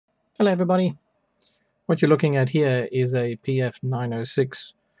Hello everybody. What you're looking at here is a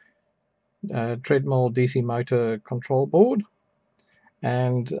PF906 treadmill DC motor control board,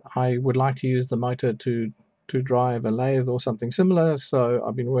 and I would like to use the motor to drive a lathe or something similar, so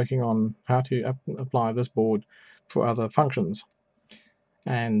I've been working on how to apply this board for other functions.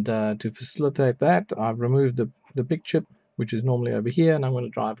 And to facilitate that, I've removed the big chip, which is normally over here, and I'm going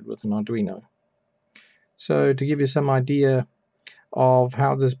to drive it with an Arduino. So to give you some idea of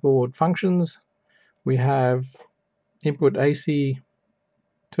how this board functions, we have input AC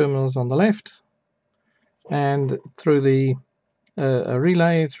terminals on the left, and through the a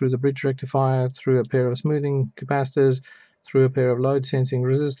relay, through the bridge rectifier, through a pair of smoothing capacitors, through a pair of load sensing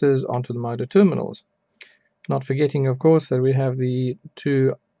resistors onto the motor terminals. Not forgetting, of course, that we have the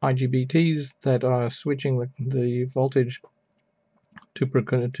two IGBTs that are switching the voltage to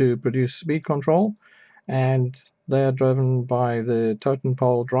produce speed control, and they are driven by the totem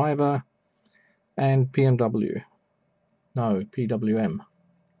pole driver and PWM.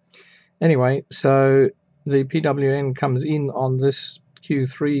 Anyway, so the PWM comes in on this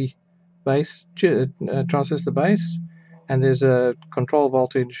Q3 base transistor base, and there's a control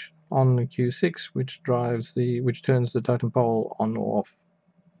voltage on the Q6 which turns the totem pole on or off.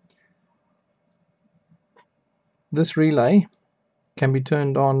 This relay can be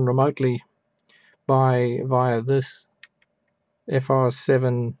turned on remotely via this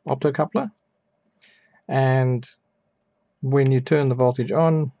FR7 optocoupler, and when you turn the voltage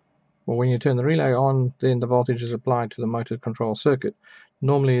on, or when you turn the relay on, then the voltage is applied to the motor control circuit.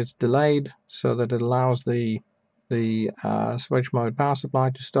 Normally it's delayed so that it allows the switch mode power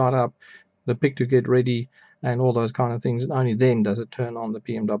supply to start up, the PIC to get ready, and all those kind of things, and only then does it turn on the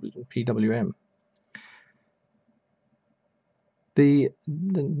PWM.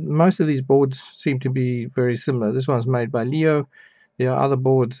 Most of these boards seem to be very similar. This one's made by Leo. There are other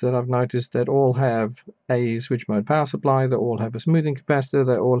boards that I've noticed that all have a switch mode power supply, they all have a smoothing capacitor,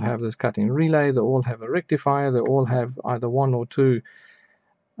 they all have this cut-in relay, they all have a rectifier, they all have either one or two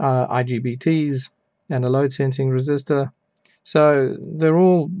IGBTs and a load sensing resistor. So they're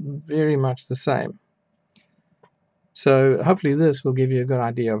all very much the same. So hopefully this will give you a good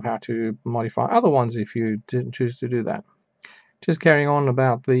idea of how to modify other ones if you didn't choose to do that. Just carrying on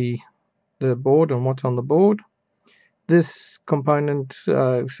about the board and what's on the board. This component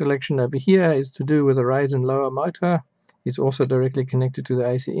selection over here is to do with a raise and lower motor. It's also directly connected to the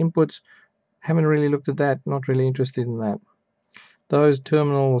AC inputs. Haven't really looked at that, not really interested in that. Those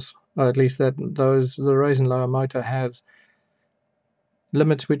terminals, or at least the raise and lower motor has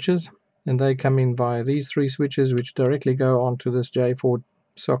limit switches, and they come in via these three switches which directly go onto this J4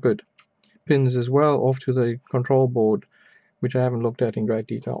 socket pins as well, off to the control board, which I haven't looked at in great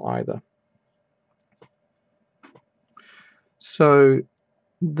detail either. So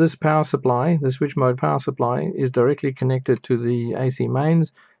this power supply, the switch mode power supply, is directly connected to the AC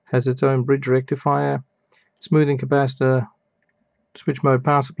mains, has its own bridge rectifier, smoothing capacitor, switch mode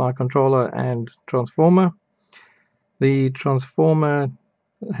power supply controller, and transformer. The transformer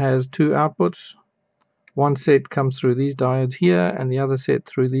has two outputs. One set comes through these diodes here, and the other set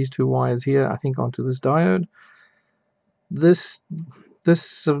through these two wires here, I think onto this diode. This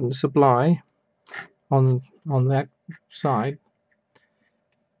supply on that side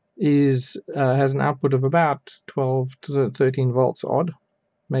has an output of about 12 to 13 volts odd,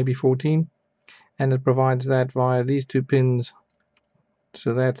 maybe 14, and it provides that via these two pins.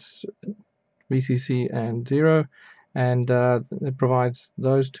 So that's VCC and 0, and it provides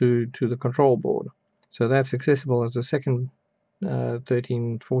those two to the control board. So that's accessible as a second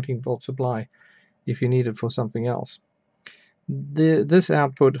 13-14 volt supply if you need it for something else. This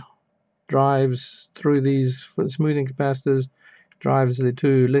output drives through these smoothing capacitors, drives the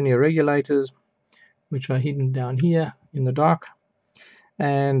two linear regulators, which are hidden down here in the dark,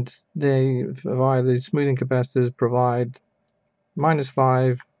 and they, via the smoothing capacitors, provide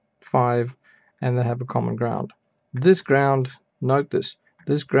 -5, 5, and they have a common ground. This ground, note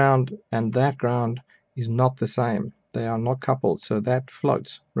this ground and that ground is not the same. They are not coupled, so that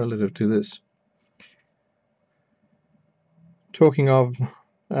floats relative to this. Talking of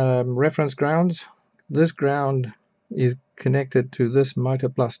reference grounds, this ground is connected to this motor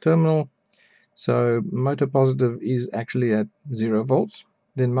plus terminal, so motor positive is actually at 0 volts,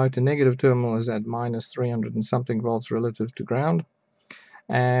 then motor negative terminal is at -300 and something volts relative to ground,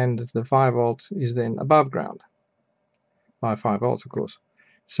 and the 5 volt is then above ground by 5 volts, of course.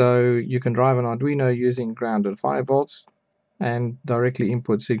 So you can drive an Arduino using ground at 5 volts and directly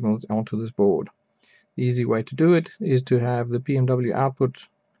input signals onto this board. The easy way to do it is to have the PMW output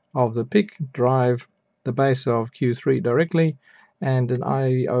of the PIC drive the base of Q3 directly, and an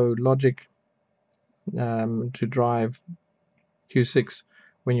I/O logic to drive Q6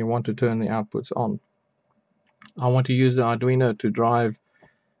 when you want to turn the outputs on. I want to use the Arduino to drive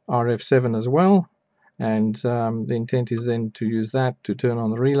RF7 as well, and the intent is then to use that to turn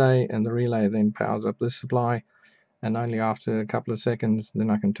on the relay, and the relay then powers up this supply, and only after a couple of seconds then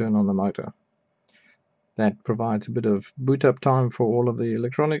I can turn on the motor. That provides a bit of boot up time for all of the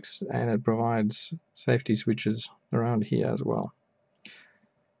electronics, and it provides safety switches around here as well.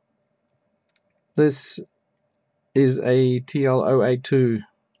 This is a TL082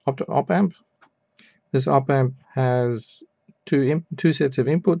 op-amp. This op-amp has two sets of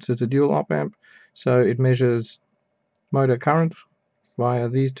inputs. It's a dual op-amp, so it measures motor current via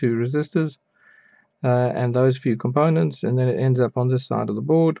these two resistors and those few components, and then it ends up on this side of the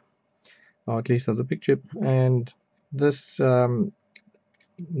board, or at least of the PIC chip, and this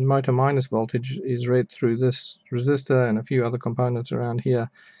motor minus voltage is read through this resistor and a few other components around here,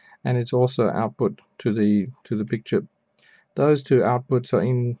 and it's also output to the PIC chip. Those two outputs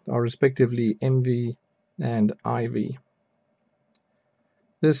are respectively MV and IV.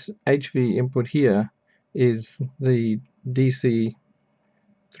 This HV input here is the DC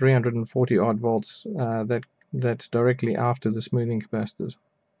 340 odd volts that's directly after the smoothing capacitors.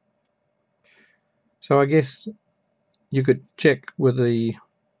 So I guess you could check with your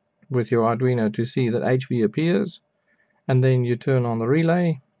Arduino to see that HV appears, and then you turn on the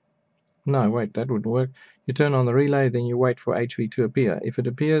relay. No, wait, that wouldn't work. You turn on the relay, then you wait for HV to appear. If it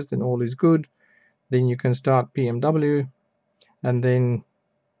appears, then all is good. Then you can start PMW, and then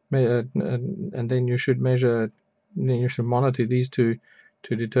you should measure. Then you should monitor these two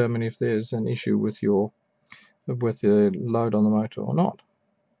to determine if there's an issue with the load on the motor or not.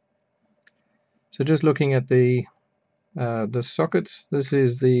 So just looking at the sockets, this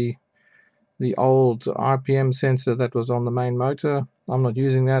is the old RPM sensor that was on the main motor. I'm not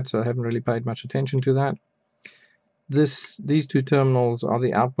using that, so I haven't really paid much attention to that. These two terminals are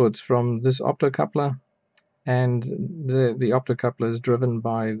the outputs from this optocoupler, and the optocoupler is driven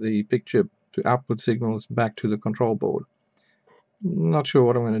by the PIC chip to output signals back to the control board. Not sure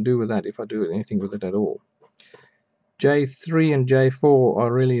what I'm going to do with that, if I do anything with it at all. J3 and J4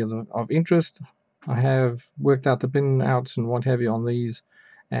 are really of interest. I have worked out the pin outs and what have you on these,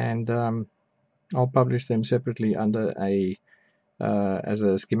 and I'll publish them separately under as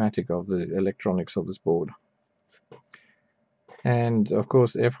a schematic of the electronics of this board. And of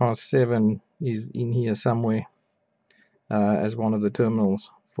course FR7 is in here somewhere as one of the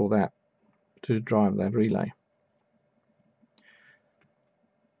terminals for that, to drive that relay.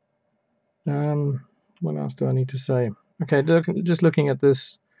 What else do I need to say? Okay, just looking at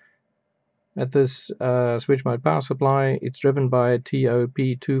this switch mode power supply, it's driven by a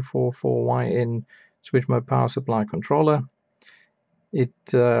TOP244YN switch mode power supply controller. It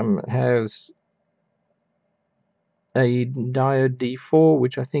has a diode D4,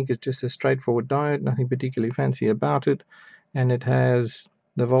 which I think is just a straightforward diode, nothing particularly fancy about it, and it has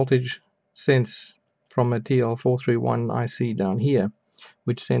the voltage sense from a TL431 IC down here,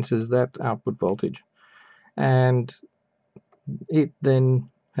 which senses that output voltage, and it then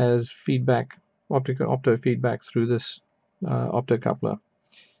has feedback, opto feedback through this optocoupler.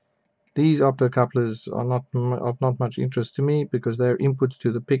 These optocouplers are not much interest to me because they're inputs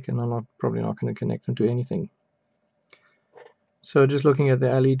to the PIC, and I'm probably not going to connect them to anything. So just looking at the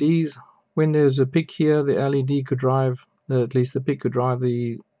LEDs, when there's a PIC here, the LED could drive, at least the PIC could drive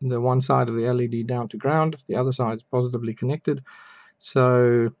the one side of the LED down to ground. The other side is positively connected.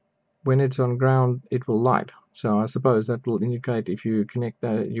 So when it's on ground, it will light. So I suppose that will indicate, if you connect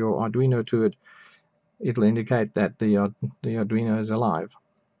your Arduino to it, it'll indicate that the Arduino is alive.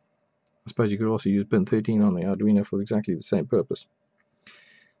 I suppose you could also use pin 13 on the Arduino for exactly the same purpose.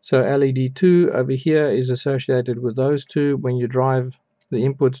 So LED2 over here is associated with those two. When you drive the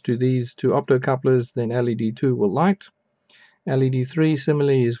inputs to these two optocouplers, then LED2 will light. LED3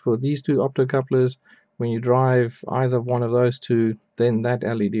 similarly is for these two optocouplers. When you drive either one of those two, then that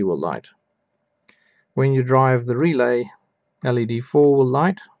LED will light. When you drive the relay, LED4 will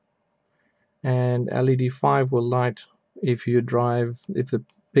light, and LED5 will light if the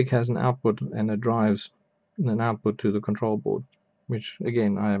PIC has an output and it drives an output to the control board, which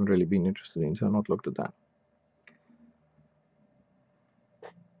again I haven't really been interested in, so I've not looked at that.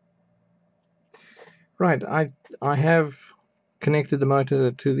 Right, I have connected the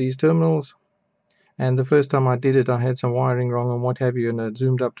motor to these terminals, and the first time I did it I had some wiring wrong and what have you, and it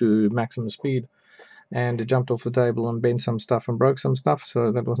zoomed up to maximum speed and it jumped off the table and bent some stuff and broke some stuff,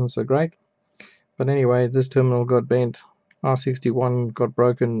 so that wasn't so great. But anyway, this terminal got bent, R61 got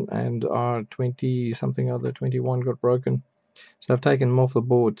broken, and R20 something other 21 got broken. So I've taken them off the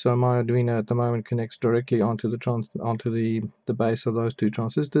board, so my Arduino at the moment connects directly onto the base of those two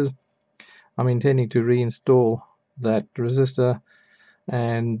transistors. I'm intending to reinstall that resistor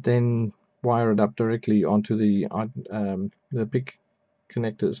and then wire it up directly onto the PIC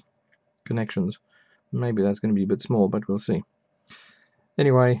connections. Maybe that's going to be a bit small, but we'll see.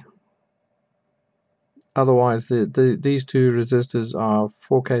 Anyway, otherwise these two resistors are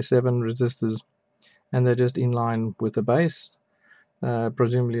 4K7 resistors, and they're just in line with the base,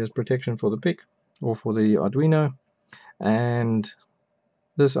 presumably as protection for the PIC or for the Arduino. And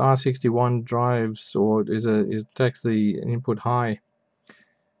this R61 drives or takes the input high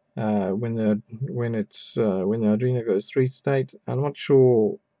when the Arduino goes 3-state. I'm not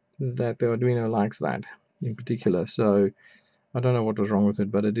sure that the Arduino likes that in particular, so I don't know what was wrong with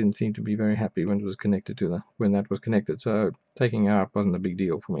it, but it didn't seem to be very happy when it was connected to when that was connected. So taking it out wasn't a big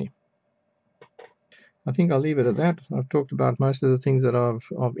deal for me. I think I'll leave it at that. I've talked about most of the things that are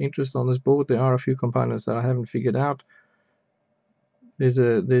of interest on this board. There are a few components that I haven't figured out. There's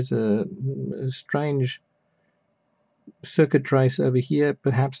a strange circuit trace over here.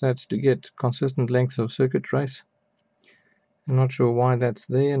 Perhaps that's to get consistent length of circuit trace. I'm not sure why that's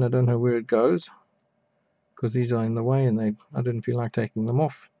there, and I don't know where it goes, because these are in the way and I didn't feel like taking them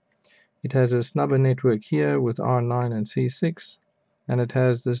off. It has a snubber network here with R9 and C6, and it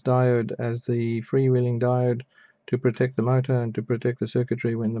has this diode as the freewheeling diode to protect the motor and to protect the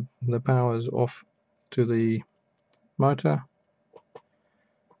circuitry when the power is off to the motor.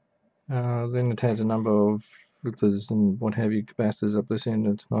 Then it has a number of filters and what have you, capacitors up this end.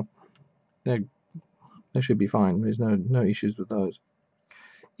 It's not, they should be fine. There's no issues with those.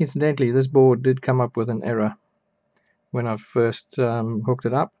 Incidentally, this board did come up with an error when I first hooked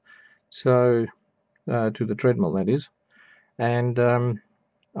it up, so to the treadmill, that is, and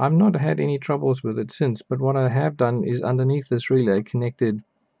I've not had any troubles with it since. But what I have done is underneath this relay connected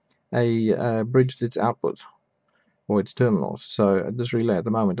bridged its outputs or its terminals. So this relay at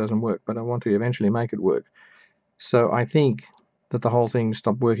the moment doesn't work, but I want to eventually make it work. So I think that the whole thing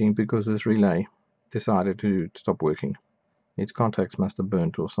stopped working because this relay decided to stop working. Its contacts must have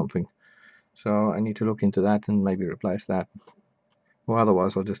burnt or something. So I need to look into that and maybe replace that. Or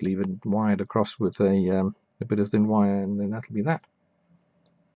otherwise I'll just leave it wired across with a bit of thin wire, and then that'll be that.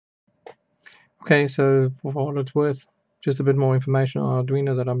 Okay, so for what it's worth, just a bit more information on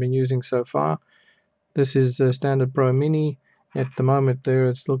Arduino that I've been using so far. This is a standard Pro Mini. At the moment there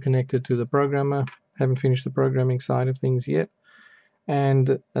it's still connected to the programmer. Haven't finished the programming side of things yet.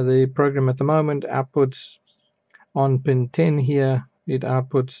 And the program at the moment outputs on pin 10 here. It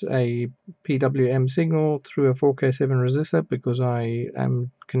outputs a PWM signal through a 4K7 resistor, because I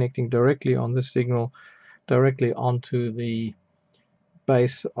am connecting directly on this signal directly onto the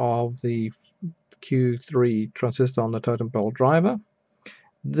base of the Q3 transistor on the totem pole driver.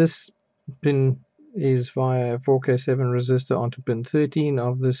 This pin is via 4K7 resistor onto pin 13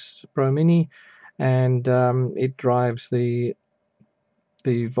 of this Pro Mini, and it drives the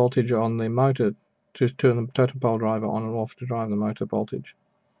voltage on the motor to turn the totem pole driver on and off to drive the motor voltage.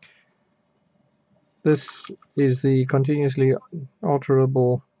 This is the continuously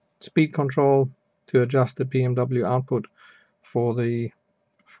alterable speed control to adjust the PMW output for the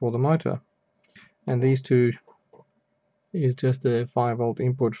motor, and these two is just a 5-volt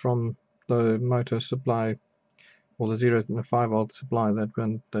input from the motor supply, or the 0 and 5-volt supply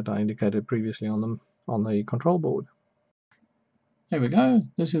that I indicated previously on the control board. There we go.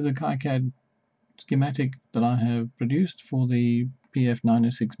 This is the KiCad schematic that I have produced for the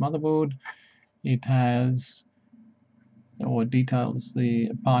PF906 motherboard. It has, or details,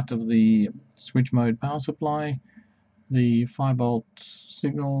 the part of the switch mode power supply, the 5-volt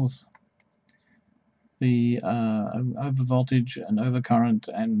signals, the over voltage and overcurrent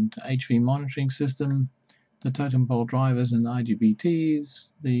and HV monitoring system, the totem pole drivers and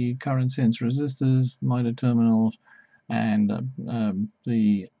IGBTs, the current sense resistors, motor terminals, and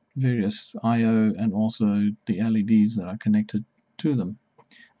the various I/O, and also the LEDs that are connected to them.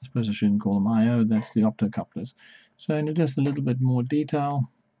 I suppose I shouldn't call them I/O, that's the optocouplers. So in just a little bit more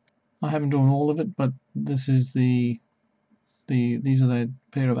detail, I haven't drawn all of it, but this is these are the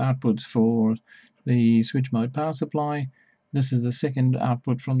pair of outputs for the switch mode power supply. This is the second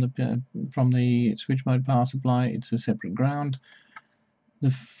output from the switch mode power supply. It's a separate ground.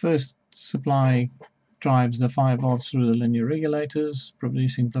 The first supply drives the 5 volts through the linear regulators,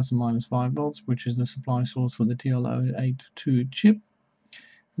 producing plus or minus 5 volts, which is the supply source for the TL082 chip,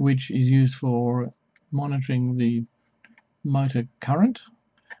 which is used for monitoring the motor current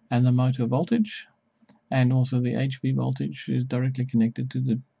and the motor voltage, and also the HV voltage is directly connected to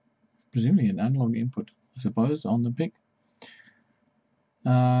the, presumably an analog input, I suppose, on the PIC.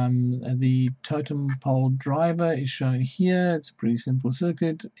 The totem pole driver is shown here. It's a pretty simple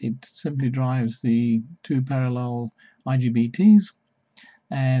circuit. It simply drives the two parallel IGBTs,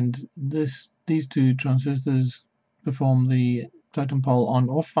 and these two transistors perform the totem pole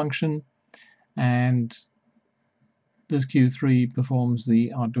on-off function, and this Q3 performs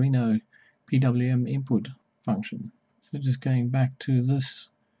the Arduino PWM input function. So just going back to this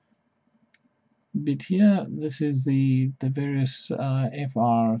bit here, this is the various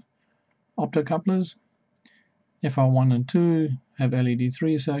FR optocouplers. FR1 and 2 have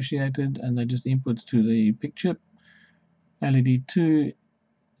LED3 associated, and they're just inputs to the PIC chip. LED2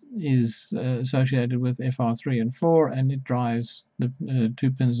 is associated with FR3 and 4, and it drives the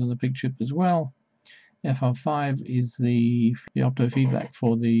 2 pins on the PIC chip as well. FR5 is the opto feedback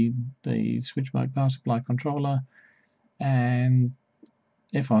for the switch mode power supply controller, and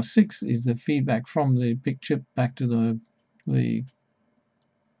FR6 is the feedback from the PIC chip back to the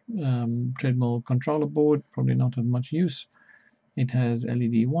treadmill controller board. Probably not of much use. It has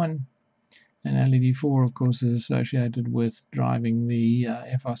LED1, and LED4 of course is associated with driving the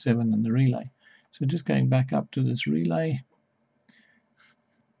FR7 and the relay. So just going back up to this relay,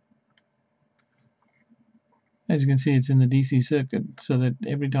 as you can see, it's in the DC circuit, so that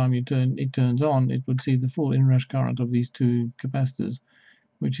every time it turns on, it would see the full inrush current of these two capacitors,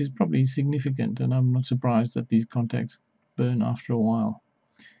 which is probably significant, and I'm not surprised that these contacts burn after a while.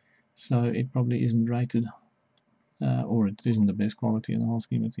 So it probably isn't rated, or it isn't the best quality in the whole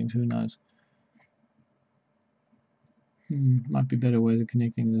scheme of things, who knows. Might be better ways of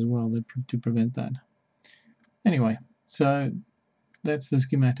connecting it as well to prevent that. Anyway, so that's the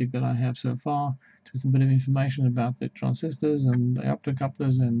schematic that I have so far. Just a bit of information about the transistors and the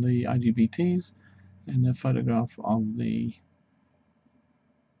optocouplers and the IGBTs, and a photograph of the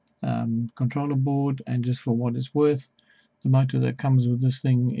controller board. And just for what it's worth, the motor that comes with this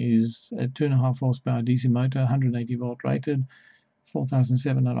thing is a 2.5 horsepower DC motor, 180 volt rated,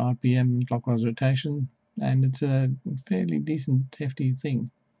 4,700 RPM clockwise rotation, and it's a fairly decent hefty thing.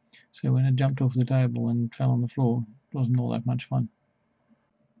 So when it jumped off the table and fell on the floor, it wasn't all that much fun.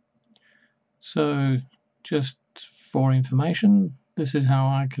 So just for information, this is how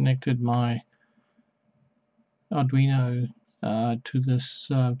I connected my Arduino to this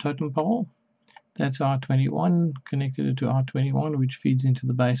totem pole. That's R21, connected it to R21, which feeds into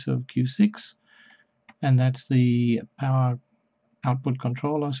the base of Q6, and that's the power output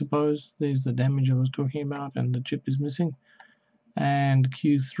control, I suppose. There's the damage I was talking about, and the chip is missing. And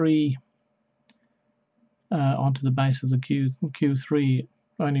Q3 onto the base of the Q3,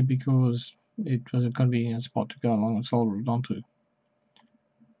 only because it was a convenient spot to go along and solder it onto.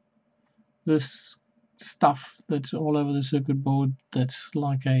 This stuff that's all over the circuit board, that's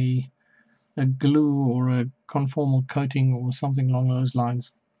like a glue or a conformal coating or something along those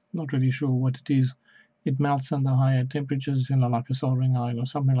lines. Not really sure what it is. It melts under higher temperatures, like a soldering iron or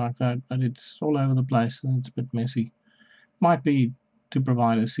something like that, but it's all over the place and it's a bit messy. Might be to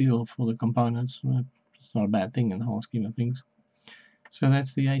provide a seal for the components. It's not a bad thing in the whole scheme of things. So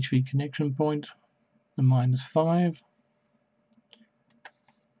that's the HV connection point, the -5.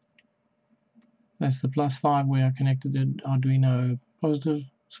 That's the +5 where I connected the Arduino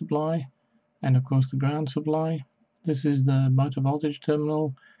positive supply, and of course the ground supply. This is the motor voltage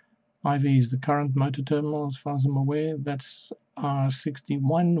terminal. IV is the current motor terminal as far as I'm aware. That's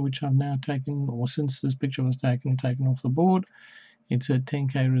R61, which I've now taken, or since this picture was taken off the board. It's a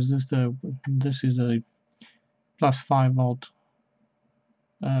 10K resistor. This is a +5 volt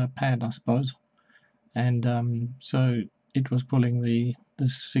pad, I suppose, and so it was pulling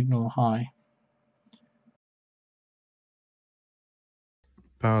this signal high.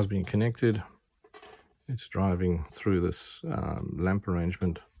 Power's being connected. It's driving through this lamp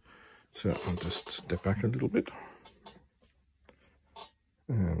arrangement. So I'll just step back a little bit,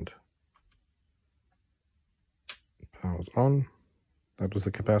 and power's on. That was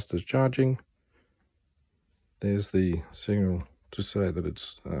the capacitors charging. There's the signal to say that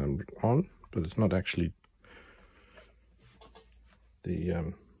it's on, but it's not actually.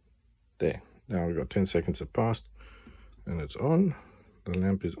 There. Now we've got 10 seconds have passed, and it's on. The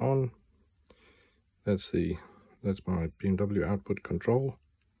lamp is on. That's my BMW output control,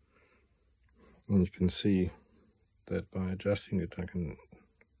 and you can see that by adjusting it I can,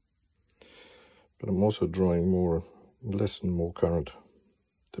 but I'm also drawing less and more current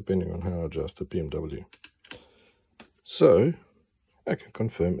depending on how I adjust the BMW. So I can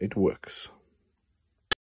confirm it works.